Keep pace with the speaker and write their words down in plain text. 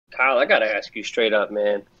Kyle, I gotta ask you straight up,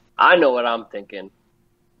 man. I know what I'm thinking.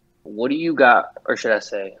 What do you got, or should I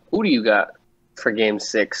say, who do you got for Game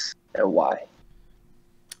 6 and why?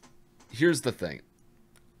 Here's the thing.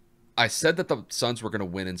 I said that the Suns were going to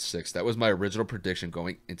win in 6. That was my original prediction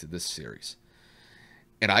going into this series.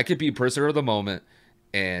 And I could be prisoner of the moment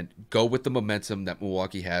and go with the momentum that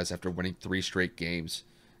Milwaukee has after winning 3 straight games,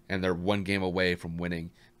 and they're 1 game away from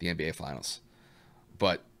winning the NBA Finals.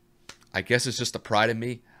 But I guess it's just the pride in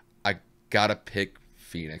me. I got to pick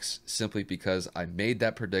Phoenix simply because I made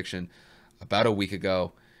that prediction about a week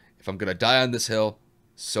ago. If I'm going to die on this hill,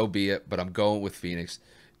 so be it, but I'm going with Phoenix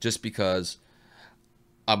just because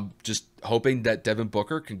I'm just hoping that Devin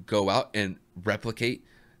Booker can go out and replicate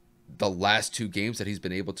the last 2 games that he's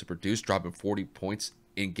been able to produce, dropping 40 points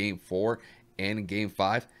in Game 4 and in Game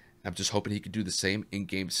 5. I'm just hoping he could do the same in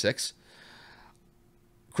Game 6.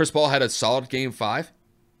 Chris Paul had a solid Game 5,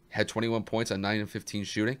 had 21 points on 9 and 15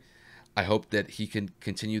 shooting. I hope that he can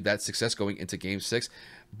continue that success going into Game 6.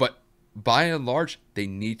 But by and large, they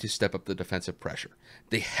need to step up the defensive pressure.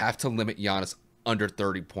 They have to limit Giannis under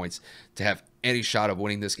 30 points to have any shot of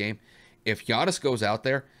winning this game. If Giannis goes out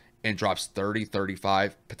there and drops 30,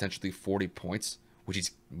 35, potentially 40 points, which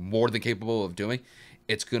he's more than capable of doing,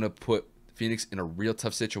 it's going to put Phoenix in a real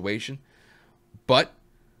tough situation. But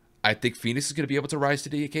I think Phoenix is going to be able to rise to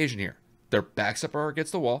the occasion here. Their backs up are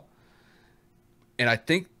against the wall. And I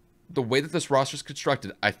think the way that this roster is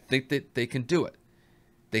constructed, I think that they can do it.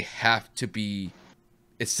 They have to be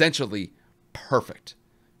essentially perfect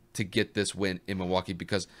to get this win in Milwaukee,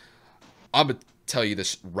 because I'm going to tell you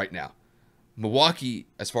this right now. Milwaukee,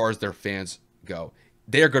 as far as their fans go,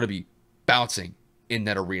 they are going to be bouncing in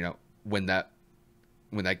that arena when that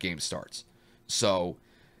game starts. So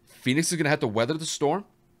Phoenix is going to have to weather the storm,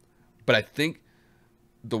 but I think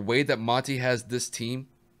the way that Monty has this team,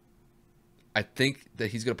 I think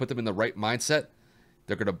that he's going to put them in the right mindset.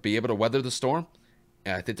 They're going to be able to weather the storm,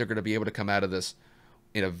 and I think they're going to be able to come out of this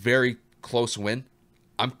in a very close win.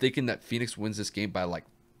 I'm thinking that Phoenix wins this game by like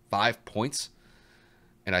 5 points,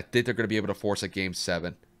 and I think they're going to be able to force a Game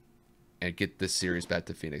 7 and get this series back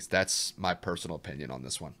to Phoenix. That's my personal opinion on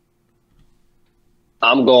this one.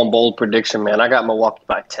 I'm going bold prediction, man. I got Milwaukee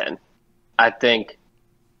by 10. I think,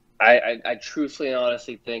 I truthfully and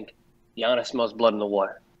honestly think Giannis smells blood in the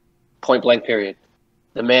water. Point blank, period.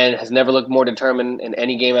 The man has never looked more determined in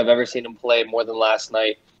any game I've ever seen him play more than last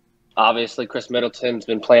night. Obviously, Chris Middleton's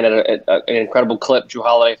been playing at an incredible clip. Drew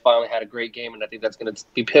Holiday finally had a great game, and I think that's going to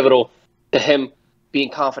be pivotal to him being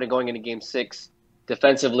confident going into Game 6.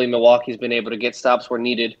 Defensively, Milwaukee's been able to get stops where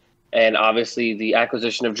needed, and obviously the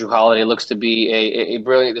acquisition of Drew Holiday looks to be a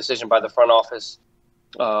brilliant decision by the front office.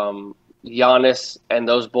 Giannis and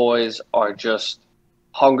those boys are just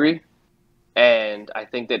hungry, and I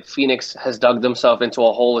think that Phoenix has dug themselves into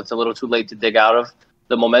a hole it's a little too late to dig out of.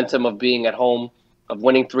 The momentum of being at home, of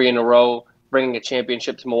winning 3 in a row, bringing a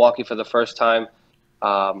championship to Milwaukee for the first time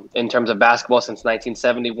in terms of basketball since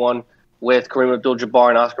 1971 with Kareem Abdul-Jabbar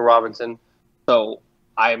and Oscar Robertson. So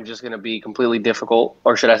I am just going to be completely difficult,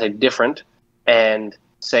 or should I say different, and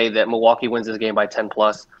say that Milwaukee wins this game by 10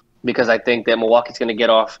 plus, because I think that Milwaukee's going to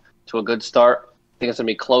get off to a good start. I think it's going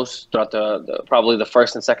to be close throughout probably the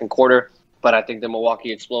first and second quarter, but I think that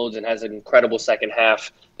Milwaukee explodes and has an incredible second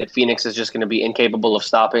half that Phoenix is just going to be incapable of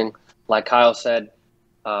stopping. Like Kyle said,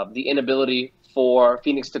 the inability for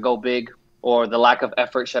Phoenix to go big, or the lack of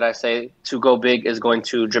effort, should I say, to go big is going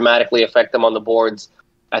to dramatically affect them on the boards.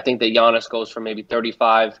 I think that Giannis goes for maybe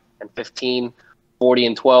 35 and 15, 40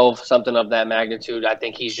 and 12, something of that magnitude. I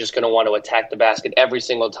think he's just going to want to attack the basket every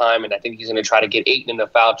single time, and I think he's going to try to get Ayton into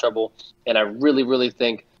foul trouble. And I really, really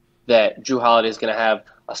think that Drew Holiday is going to have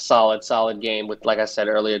a solid game with, like I said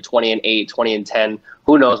earlier, 20 and 8, 20 and 10.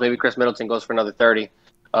 Who knows? Maybe Chris Middleton goes for another 30.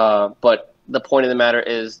 But the point of the matter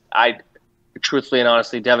is, truthfully and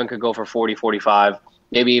honestly, Devin could go for 40, 45,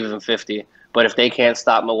 maybe even 50. But if they can't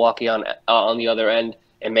stop Milwaukee on the other end,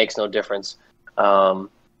 it makes no difference.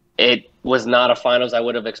 It was not a finals I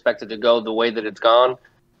would have expected to go the way that it's gone.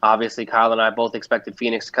 Obviously, Kyle and I both expected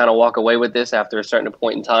Phoenix to kind of walk away with this after a certain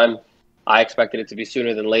point in time. I expected it to be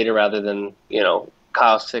sooner than later rather than,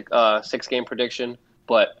 Kyle's 6-game prediction.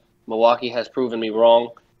 But Milwaukee has proven me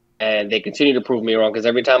wrong. And they continue to prove me wrong, because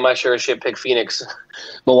every time I sure as shit pick Phoenix,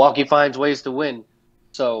 Milwaukee finds ways to win.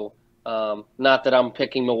 So not that I'm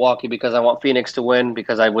picking Milwaukee because I want Phoenix to win,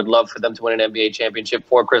 because I would love for them to win an NBA championship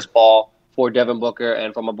for Chris Paul, for Devin Booker,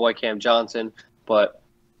 and for my boy Cam Johnson. But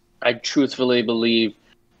I truthfully believe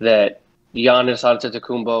that Giannis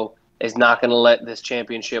Antetokounmpo is not going to let this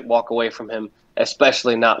championship walk away from him,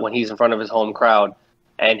 especially not when he's in front of his home crowd.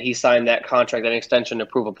 And he signed that contract, that extension, to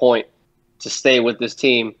prove a point, to stay with this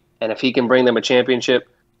team. And if he can bring them a championship,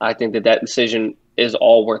 I think that decision is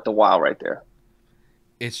all worth the while right there.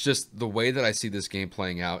 It's just the way that I see this game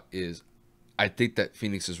playing out is I think that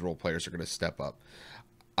Phoenix's role players are going to step up.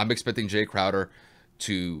 I'm expecting Jay Crowder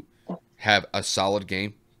to have a solid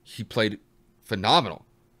game. He played phenomenal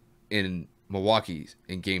in Milwaukee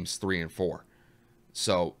in games 3 and 4.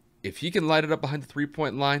 So if he can light it up behind the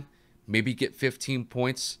 3-point line, maybe get 15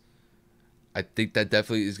 points, I think that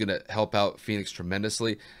definitely is going to help out Phoenix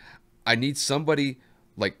tremendously. I need somebody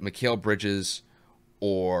like Mikal Bridges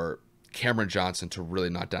or Cameron Johnson to really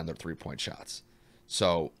knock down their 3-point shots.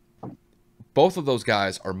 So both of those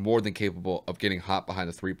guys are more than capable of getting hot behind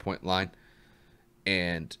the 3-point line.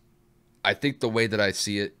 And I think the way that I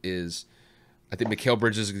see it is I think Mikal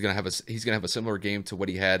Bridges is going to have a similar game to what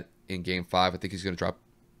he had in game 5. I think he's going to drop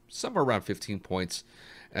somewhere around 15 points.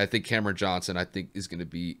 And I think Cameron Johnson, is going to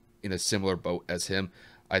be in a similar boat as him.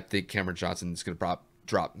 I think Cameron Johnson is going to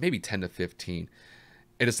drop maybe 10 to 15.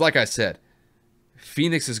 And it's like I said,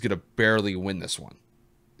 Phoenix is going to barely win this one.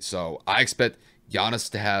 So I expect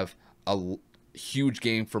Giannis to have a huge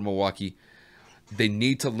game for Milwaukee. They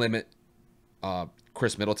need to limit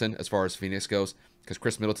Chris Middleton as far as Phoenix goes, because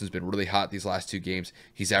Chris Middleton's been really hot these last 2 games.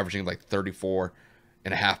 He's averaging like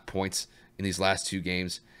 34.5 points in these last 2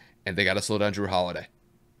 games, and they got to slow down Drew Holiday.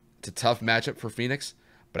 It's a tough matchup for Phoenix,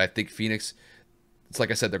 but I think Phoenix, it's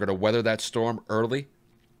like I said, they're going to weather that storm early,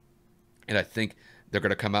 and I think they're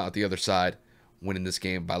going to come out at the other side winning this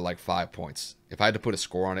game by like 5 points. If I had to put a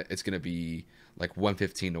score on it, it's going to be like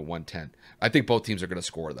 115 to 110. I think both teams are going to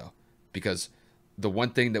score, though, because the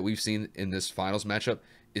one thing that we've seen in this finals matchup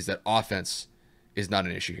is that offense is not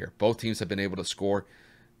an issue here. Both teams have been able to score.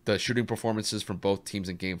 The shooting performances from both teams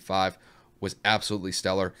in Game 5 was absolutely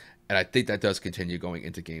stellar, and I think that does continue going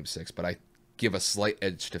into Game 6, but I give a slight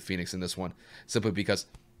edge to Phoenix in this one simply because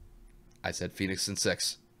I said Phoenix in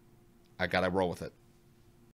 6. I got to roll with it.